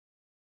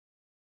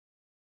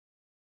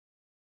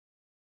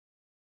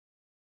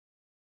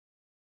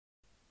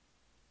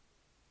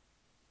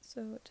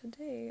So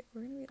today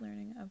we're going to be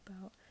learning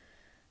about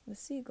the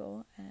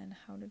seagull and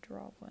how to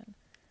draw one.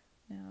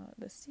 Now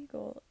the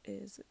seagull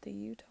is the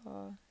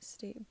Utah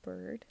state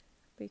bird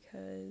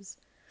because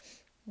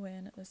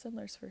when the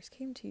settlers first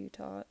came to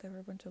Utah, there were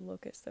a bunch of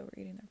locusts that were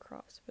eating their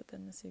crops, but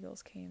then the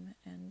seagulls came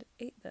and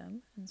ate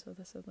them, and so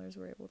the settlers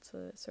were able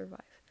to survive.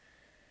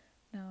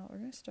 Now we're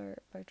going to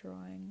start by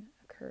drawing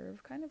a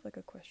curve, kind of like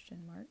a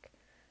question mark,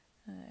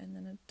 and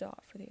then a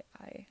dot for the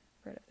eye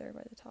right up there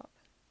by the top.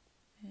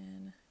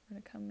 And we're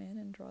going to come in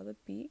and draw the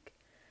beak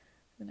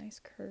with a nice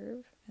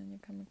curve, and you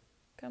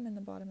come in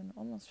the bottom and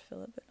almost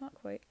fill it, but not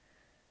quite.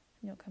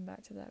 And you'll come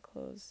back to that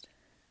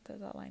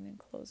line and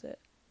close it.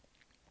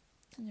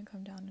 And you'll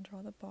come down and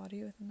draw the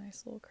body with a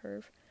nice little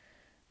curve,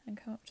 and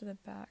come up to the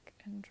back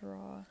and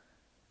draw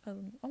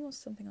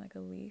almost something like a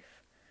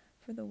leaf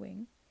for the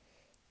wing,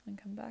 and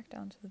come back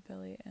down to the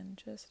belly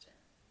and just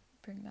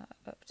bring that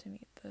up to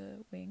meet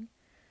the wing.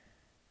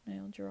 And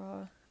you'll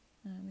draw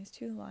these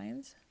two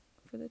lines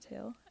for the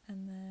tail,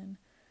 and then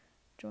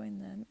join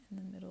them in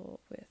the middle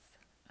with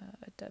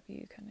a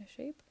W kind of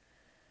shape.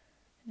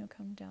 And you'll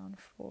come down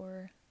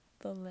for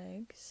the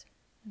legs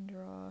and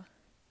draw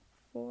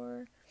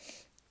 4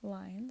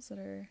 lines that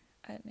are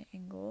at an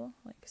angle,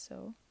 like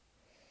so.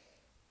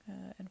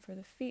 And for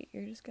the feet,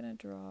 you're just going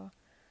to draw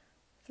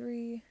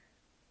 3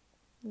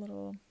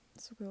 little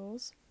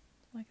squiggles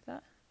like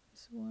that.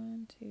 So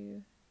 1,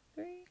 2,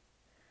 3,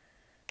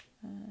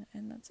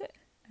 and that's it.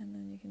 And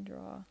then you can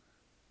draw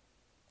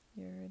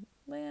your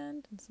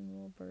land and some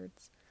little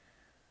birds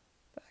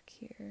back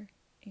here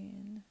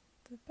in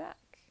the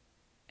back.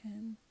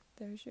 And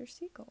there's your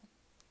seagull.